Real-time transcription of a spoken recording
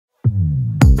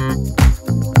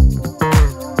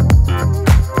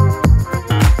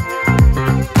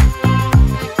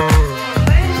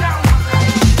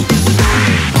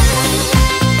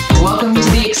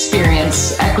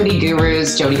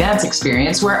Jody Vance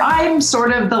Experience, where I'm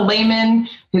sort of the layman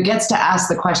who gets to ask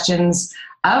the questions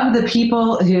of the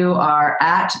people who are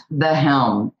at the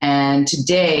helm. And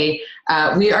today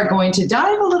we are going to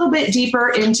dive a little bit deeper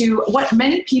into what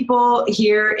many people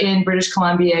here in British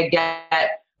Columbia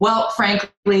get, well,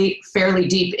 frankly, fairly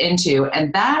deep into,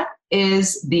 and that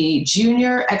is the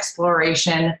junior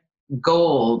exploration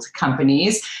gold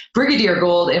companies, Brigadier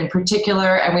Gold in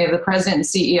particular. And we have the president and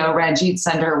CEO, Ranjit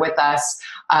Sundar, with us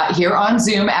here on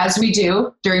Zoom, as we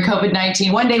do during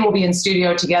COVID-19. One day we'll be in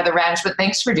studio together, Ranj, but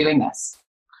thanks for doing this.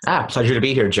 Pleasure to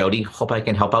be here, Jody. Hope I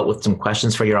can help out with some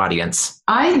questions for your audience.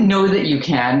 I know that you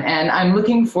can, and I'm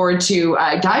looking forward to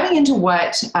diving into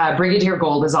what Brigadier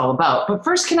Gold is all about. But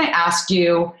first, can I ask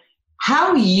you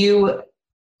how you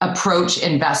approach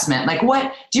investment? Like,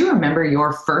 what do you remember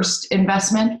your first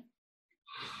investment?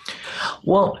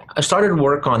 Well, I started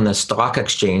work on the stock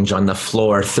exchange on the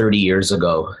floor 30 years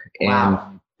ago. And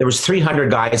there was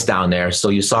 300 guys down there. So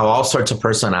you saw all sorts of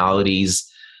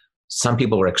personalities. Some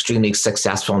people were extremely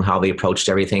successful in how they approached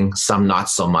everything, some not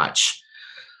so much.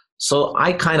 So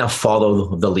I kind of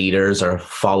follow the leaders or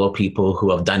follow people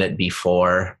who have done it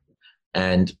before.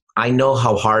 And I know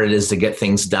how hard it is to get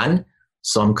things done.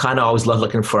 So I'm kind of always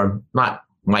looking for not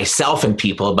myself and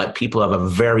people, but people who have a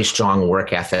very strong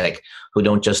work ethic who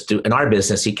don't just do, in our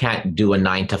business, you can't do a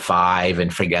 9 to 5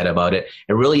 and forget about it.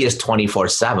 It really is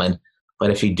 24/7.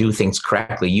 But if you do things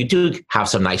correctly, you do have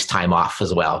some nice time off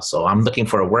as well. So I'm looking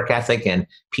for a work ethic and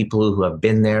people who have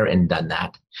been there and done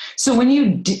that. So when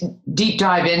you deep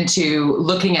dive into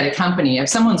looking at a company, if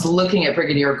someone's looking at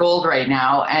Brigadier Gold right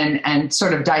now and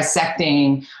sort of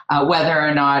dissecting whether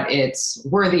or not it's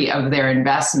worthy of their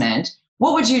investment,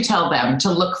 what would you tell them to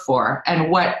look for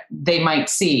and what they might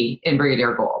see in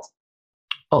Brigadier Gold?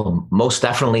 Oh, most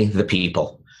definitely the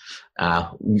people.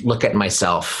 Look at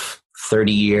myself,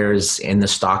 30 years in the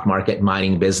stock market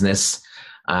mining business,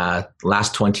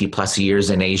 last 20 plus years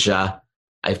in Asia.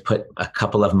 I've put a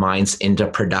couple of mines into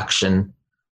production.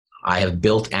 I have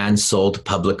built and sold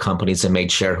public companies and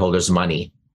made shareholders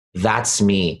money. That's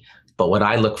me. But what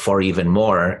I look for even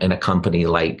more in a company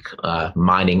like a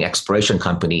mining exploration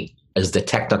company is the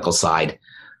technical side.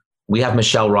 We have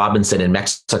Michelle Robinson in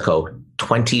Mexico,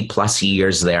 20 plus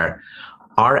years there.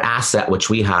 Our asset, which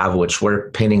we have, which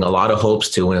we're pinning a lot of hopes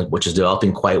to, and which is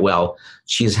developing quite well,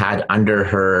 she's had under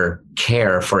her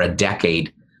care for a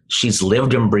decade. She's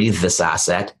lived and breathed this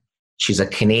asset. She's a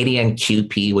Canadian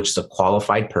QP, which is a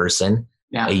qualified person,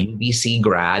 a UBC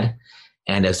grad,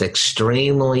 and is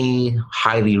extremely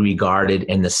highly regarded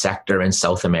in the sector in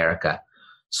South America.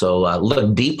 So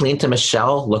look deeply into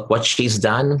Michelle, look what she's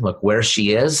done, look where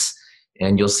she is,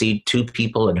 and you'll see two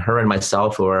people, and her and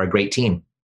myself, who are a great team.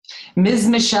 Ms.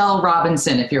 Michelle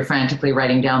Robinson, if you're frantically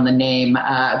writing down the name,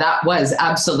 that was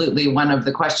absolutely one of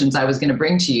the questions I was going to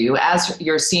bring to you. As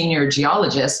your senior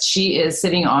geologist, she is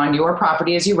sitting on your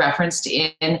property, as you referenced,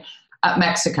 in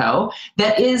Mexico,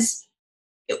 that is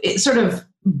sort of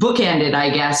bookended,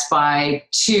 I guess, by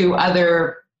two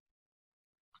other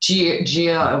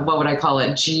what would I call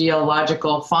it?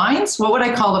 Geological finds? What would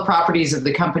I call the properties of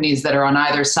the companies that are on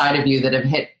either side of you that have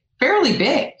hit fairly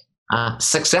big?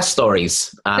 Success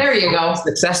stories. There you go.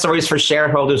 Success stories for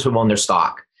shareholders who own their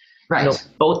stock. Right. You know,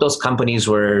 both those companies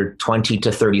were 20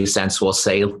 to 30 cents, we'll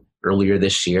say, earlier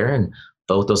this year. And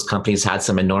both those companies had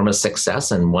some enormous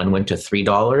success. And one went to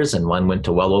 $3 and one went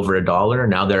to well over $1.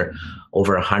 Now they're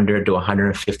over $100 to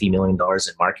 $150 million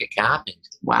in market cap. And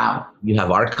wow. You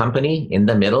have our company in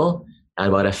the middle at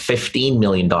about a $15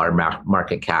 million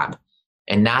market cap.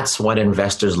 And that's what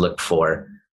investors look for.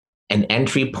 An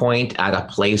entry point at a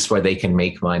place where they can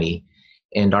make money.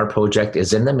 And our project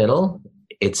is in the middle.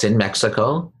 It's in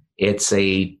Mexico. It's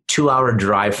a 2-hour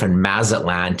drive from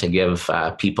Mazatlan, to give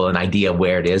people an idea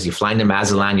where it is. You fly into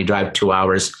Mazatlan, you drive 2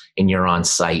 hours, and you're on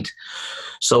site.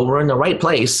 So we're in the right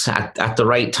place at the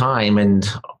right time. And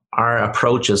our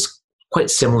approach is quite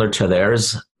similar to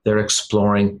theirs. They're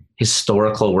exploring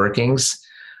historical workings.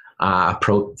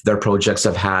 Their projects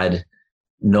have had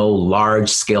no large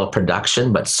scale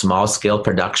production, but small scale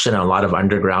production and a lot of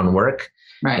underground work.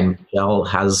 Right. And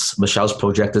Michelle's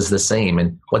project is the same.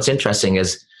 And what's interesting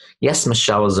is, yes,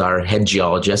 Michelle is our head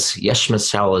geologist. Yes,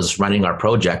 Michelle is running our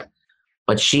project,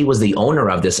 but she was the owner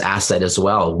of this asset as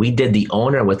well. We did the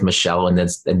owner with Michelle and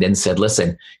then said,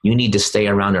 listen, you need to stay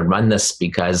around and run this,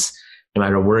 because no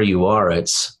matter where you are,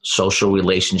 it's social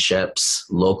relationships,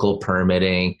 local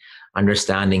permitting,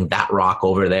 understanding that rock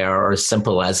over there, or as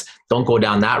simple as don't go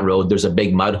down that road, there's a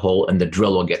big mud hole and the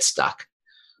drill will get stuck.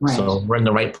 Right. So we're in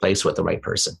the right place with the right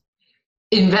person.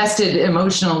 invested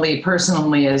emotionally,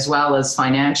 personally, as well as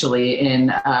financially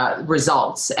in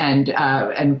results and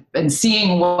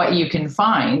seeing what you can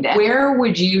find. Where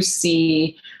would you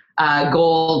see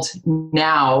gold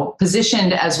now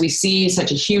positioned as we see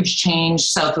such a huge change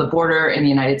south of the border in the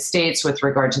United States with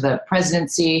regard to the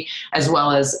presidency, as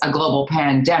well as a global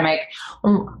pandemic?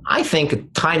 I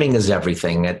think timing is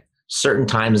everything. At certain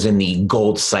times in the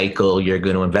gold cycle, you're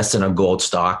going to invest in a gold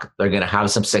stock. They're going to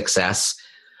have some success,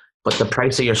 but the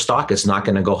price of your stock is not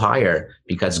going to go higher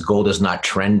because gold is not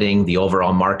trending. The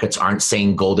overall markets aren't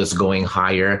saying gold is going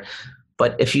higher.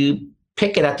 But if you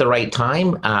pick it at the right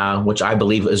time, which I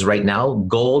believe is right now,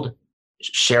 gold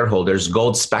shareholders,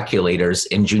 gold speculators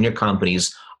in junior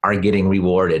companies are getting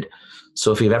rewarded.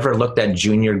 So if you've ever looked at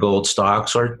junior gold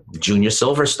stocks or junior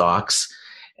silver stocks,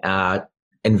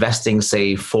 investing,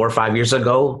 say, 4 or 5 years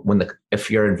ago,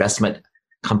 if your investment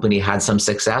company had some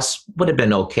success, would have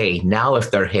been okay. Now,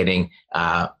 if they're hitting,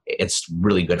 it's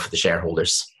really good for the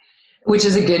shareholders. Which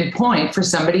is a good point for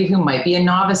somebody who might be a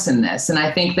novice in this. And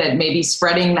I think that maybe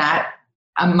spreading that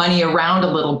money around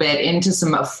a little bit into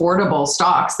some affordable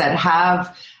stocks that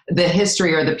have the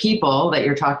history or the people that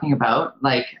you're talking about,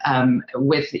 like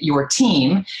with your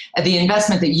team, the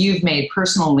investment that you've made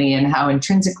personally and how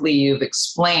intrinsically you've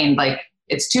explained, like,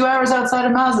 it's 2 hours outside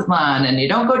of Mazatlan and you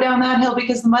don't go down that hill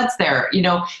because the mud's there. You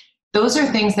know, those are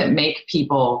things that make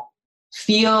people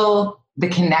feel the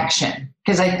connection.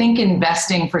 Because I think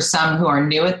investing for some who are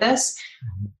new at this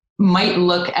might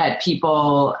look at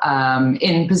people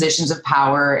in positions of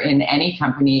power in any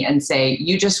company and say,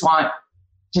 you just want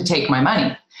to take my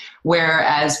money.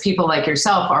 Whereas people like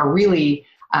yourself are really,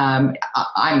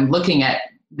 I'm looking at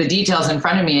the details in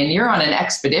front of me and you're on an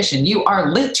expedition. You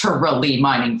are literally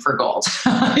mining for gold.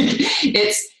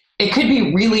 It could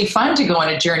be really fun to go on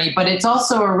a journey, but it's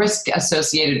also a risk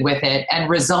associated with it, and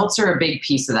results are a big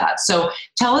piece of that. So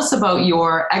tell us about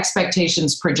your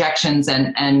expectations, projections,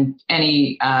 and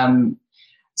any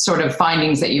sort of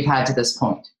findings that you've had to this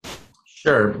point.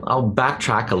 Sure. I'll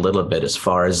backtrack a little bit as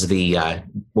far as the,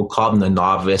 we'll call them the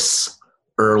novice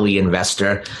early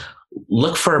investor.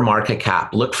 Look for a market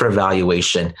cap, look for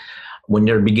valuation. When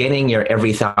you're beginning, your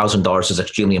every $1,000 is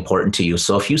extremely important to you.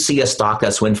 So if you see a stock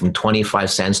that's went from 25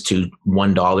 cents to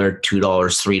 $1, $2,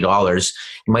 $3,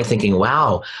 you might be thinking,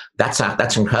 wow, that's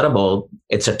incredible.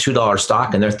 It's a $2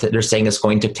 stock and they're saying it's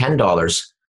going to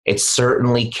 $10. It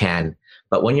certainly can.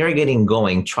 But when you're getting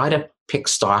going, try to pick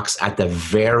stocks at the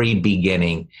very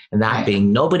beginning. And that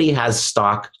being, nobody has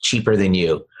stock cheaper than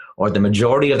you, or the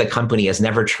majority of the company has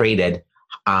never traded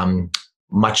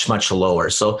much, much lower.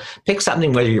 So pick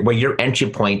something where your entry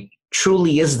point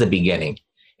truly is the beginning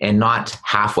and not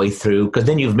halfway through, because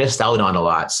then you've missed out on a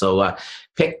lot. So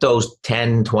pick those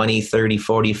 10, 20, 30,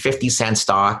 40, 50 cent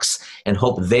stocks and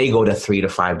hope they go to $3 to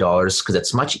 $5, because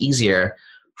it's much easier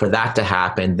for that to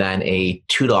happen than a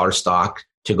 $2 stock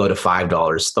to go to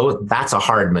 $5. So that's a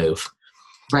hard move.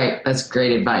 Right. That's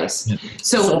great advice. Yeah.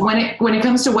 So when it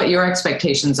comes to what your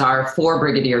expectations are for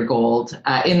Brigadier Gold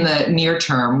in the near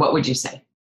term, what would you say?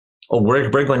 Oh, we're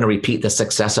going to repeat the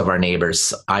success of our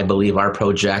neighbors. I believe our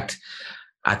project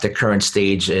at the current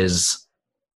stage is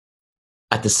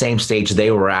at the same stage they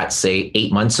were at, say,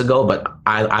 8 months ago, but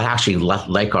I actually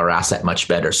like our asset much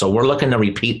better. So we're looking to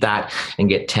repeat that and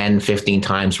get 10, 15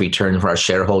 times return for our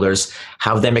shareholders,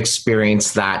 have them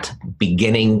experience that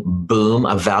beginning boom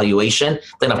of valuation.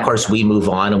 Then, of course, we move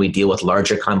on and we deal with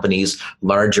larger companies,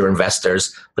 larger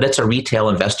investors, but it's a retail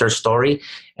investor story.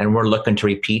 And we're looking to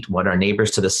repeat what our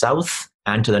neighbors to the south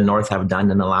and to the north have done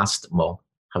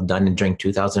during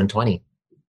 2020.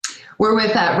 We're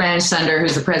with Ranj Sunder,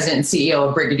 who's the president and CEO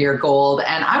of Brigadier Gold.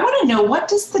 And I want to know, what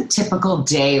does the typical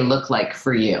day look like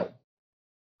for you?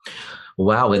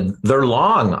 Wow, they're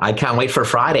long. I can't wait for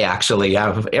Friday, actually.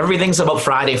 Everything's about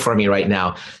Friday for me right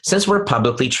now. Since we're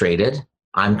publicly traded,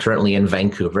 I'm currently in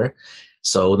Vancouver.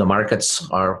 So the markets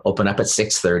are open up at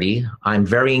 6:30. I'm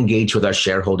very engaged with our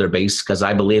shareholder base because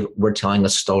I believe we're telling a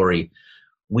story.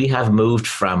 We have moved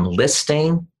from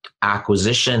listing,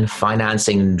 acquisition,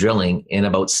 financing, and drilling in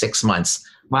about 6 months.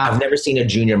 Wow. I've never seen a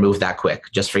junior move that quick,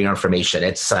 just for your information.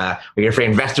 It's we're here for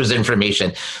investors'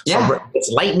 information. Yeah. So it's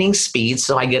lightning speed.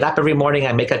 So I get up every morning,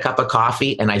 I make a cup of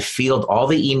coffee, and I field all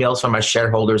the emails from our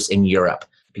shareholders in Europe,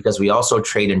 because we also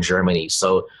trade in Germany.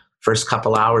 So first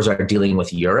couple hours are dealing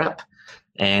with Europe,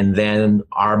 and then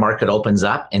our market opens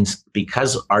up. And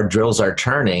because our drills are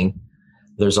turning,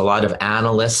 there's a lot of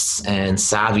analysts and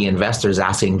savvy investors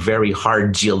asking very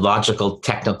hard geological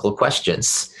technical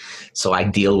questions. So I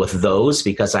deal with those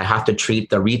because I have to treat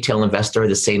the retail investor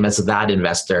the same as that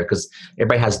investor, because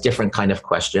everybody has different kind of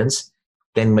questions.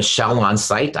 then Michelle on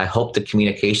site. I hope the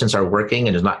communications are working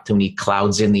and there's not too many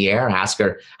clouds in the air. Ask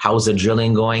her, how's the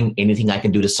drilling going? Anything I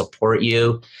can do to support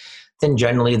you? Then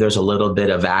generally there's a little bit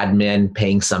of admin,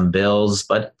 paying some bills,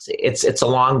 but it's a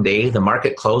long day. The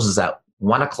market closes at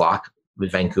 1 o'clock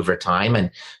with Vancouver time,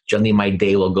 and generally my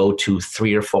day will go to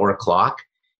 3 or 4 o'clock.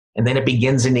 And then it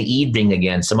begins in the evening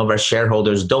again. Some of our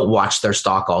shareholders don't watch their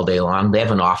stock all day long. They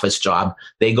have an office job.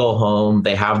 They go home,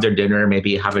 they have their dinner,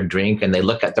 maybe have a drink, and they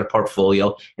look at their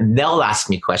portfolio, and they'll ask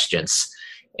me questions.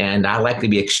 And I like to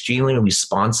be extremely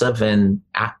responsive, and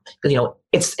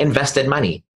it's invested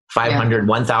money. 500,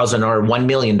 1,000 or $1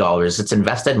 million. It's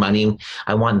invested money.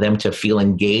 I want them to feel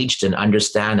engaged and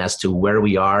understand as to where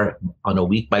we are on a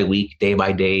week by week, day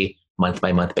by day, month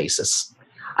by month basis.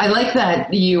 I like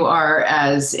that you are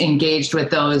as engaged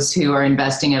with those who are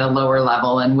investing at a lower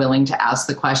level and willing to ask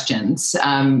the questions,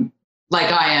 like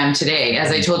I am today.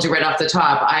 As I told you right off the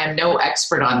top, I am no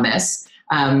expert on this.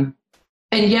 And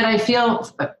yet I feel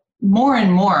more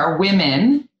and more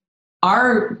women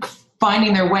are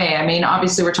finding their way. I mean,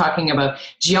 obviously we're talking about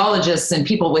geologists and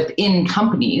people within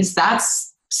companies.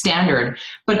 That's standard.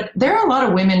 But there are a lot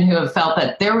of women who have felt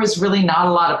that there was really not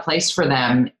a lot of place for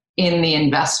them in the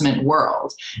investment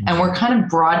world. And we're kind of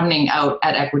broadening out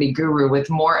at Equity Guru with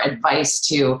more advice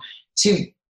to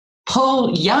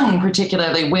pull young,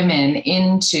 particularly women,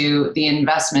 into the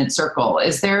investment circle.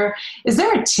 Is there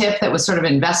a tip that was sort of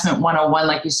investment 101,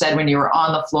 like you said, when you were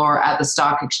on the floor at the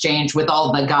stock exchange with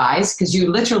all the guys? Because you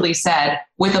literally said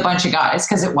with a bunch of guys,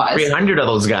 because it was 300 of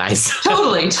those guys.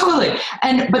 Totally.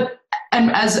 And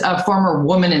as a former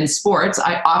woman in sports,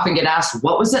 I often get asked,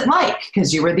 what was it like?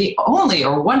 Because you were the only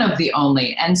or one of the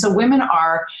only. And so women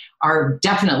are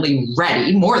definitely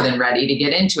ready, more than ready to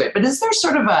get into it. But is there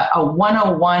sort of a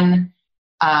 101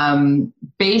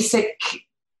 basic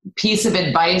piece of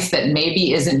advice that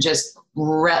maybe isn't just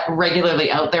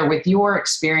regularly out there with your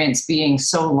experience being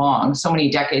so many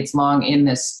decades long in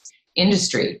this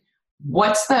industry?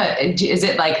 Is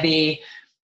it like the,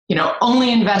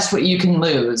 only invest what you can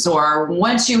lose, or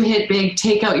once you hit big,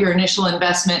 take out your initial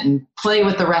investment and play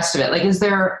with the rest of it? Like, is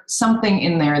there something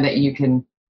in there that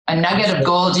a nugget of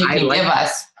gold you can give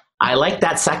us? I like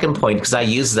that second point because I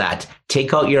use that.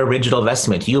 Take out your original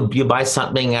investment. You buy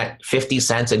something at 50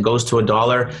 cents, it goes to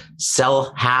 $1,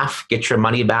 sell half, get your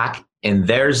money back, and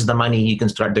there's the money you can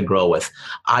start to grow with.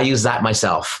 I use that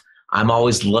myself. I'm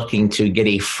always looking to get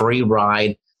a free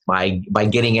ride by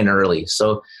getting in early.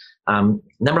 So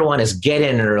number one is get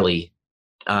in early.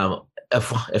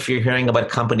 If you're hearing about a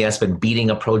company that's been beating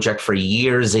a project for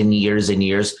years and years and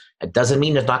years, it doesn't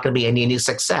mean there's not going to be any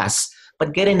success,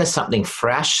 but get into something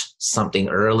fresh, something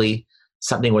early,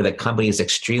 something where the company is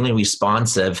extremely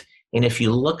responsive. And if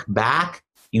you look back,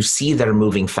 you see they're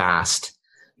moving fast.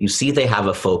 You see they have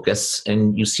a focus,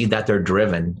 and you see that they're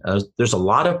driven. There's a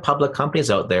lot of public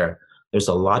companies out there. There's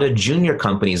a lot of junior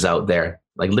companies out there,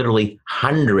 like literally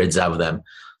hundreds of them.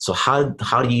 So how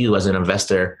do you, as an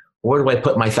investor, where do I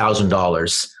put my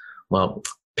 $1,000? Well,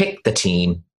 pick the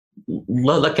team.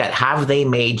 Look at, have they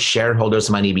made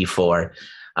shareholders money before?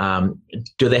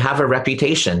 Do they have a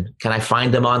reputation? Can I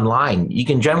find them online? You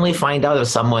can generally find out if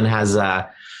someone has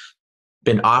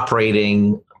been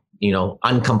operating,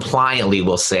 uncompliantly,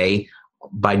 we'll say,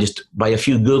 by a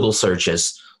few Google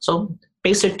searches. So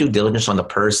basic due diligence on the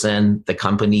person, the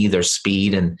company, their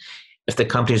speed, and if the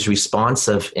company is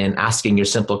responsive in asking your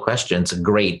simple questions,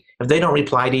 great. If they don't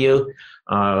reply to you,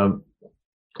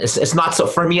 it's not so.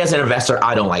 For me as an investor,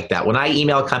 I don't like that. When I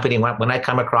email a company, when I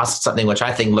come across something which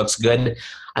I think looks good,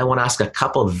 I want to ask a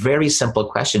couple of very simple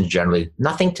questions generally,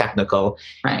 nothing technical.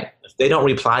 Right. If they don't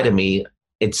reply to me,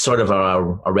 it's sort of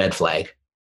a red flag.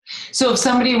 So if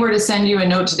somebody were to send you a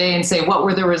note today and say, what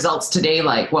were the results today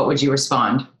like, what would you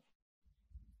respond?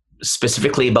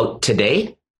 Specifically about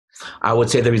today, I would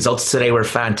say the results today were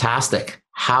fantastic.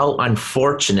 How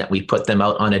unfortunate we put them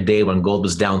out on a day when gold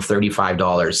was down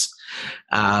 $35.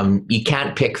 You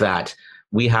can't pick that.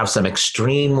 We have some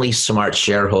extremely smart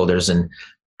shareholders and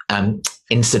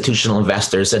institutional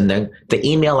investors. And the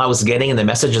email I was getting and the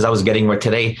messages I was getting were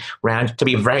today, Ranj, to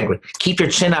be frank, keep your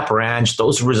chin up, Ranj.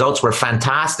 Those results were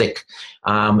fantastic.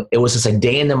 It was just a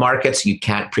day in the markets. You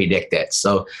can't predict it.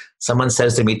 So someone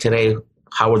says to me today,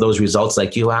 how were those results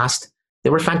like you asked? They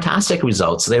were fantastic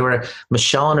results.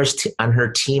 Michelle and her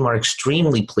team are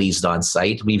extremely pleased on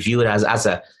site. We view it as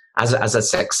a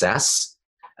success.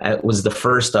 It was the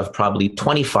first of probably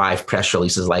 25 press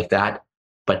releases like that.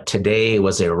 But today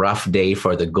was a rough day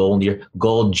for the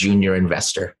gold junior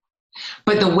investor.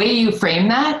 But the way you frame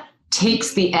that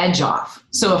takes the edge off.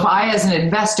 So if I, as an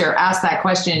investor, asked that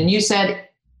question and you said,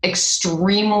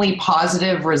 extremely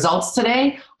positive results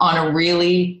today on a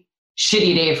really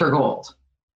shitty day for gold.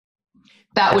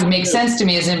 That would make sense to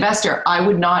me as an investor. I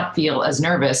would not feel as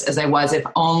nervous as I was if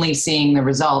only seeing the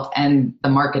result and the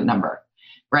market number,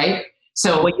 right?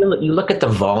 So well, you look at the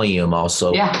volume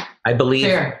also. Yeah, I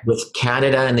believe with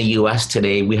Canada and the US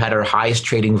today, we had our highest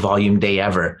trading volume day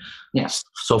ever. Yes.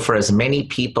 So for as many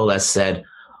people as said,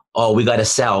 oh, we got to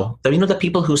sell, the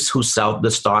people who sell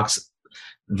the stocks,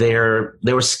 they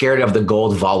were scared of the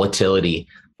gold volatility.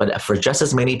 But for just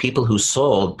as many people who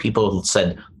sold, people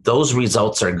said, those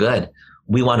results are good.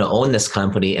 We want to own this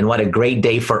company. And what a great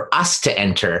day for us to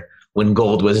enter when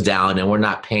gold was down and we're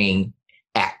not paying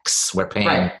X. We're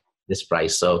paying this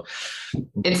price. So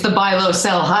it's the buy low,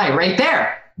 sell high right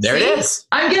there. There it is.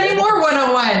 I'm getting more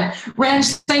 101.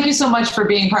 Ranj, thank you so much for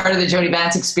being part of the Jody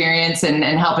Vance experience and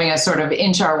helping us sort of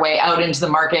inch our way out into the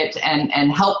market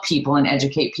and help people and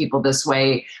educate people this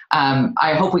way.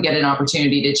 I hope we get an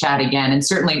opportunity to chat again, and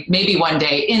certainly maybe one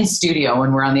day in studio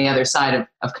when we're on the other side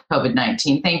of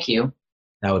COVID-19. Thank you.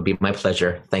 That would be my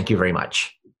pleasure. Thank you very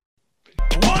much.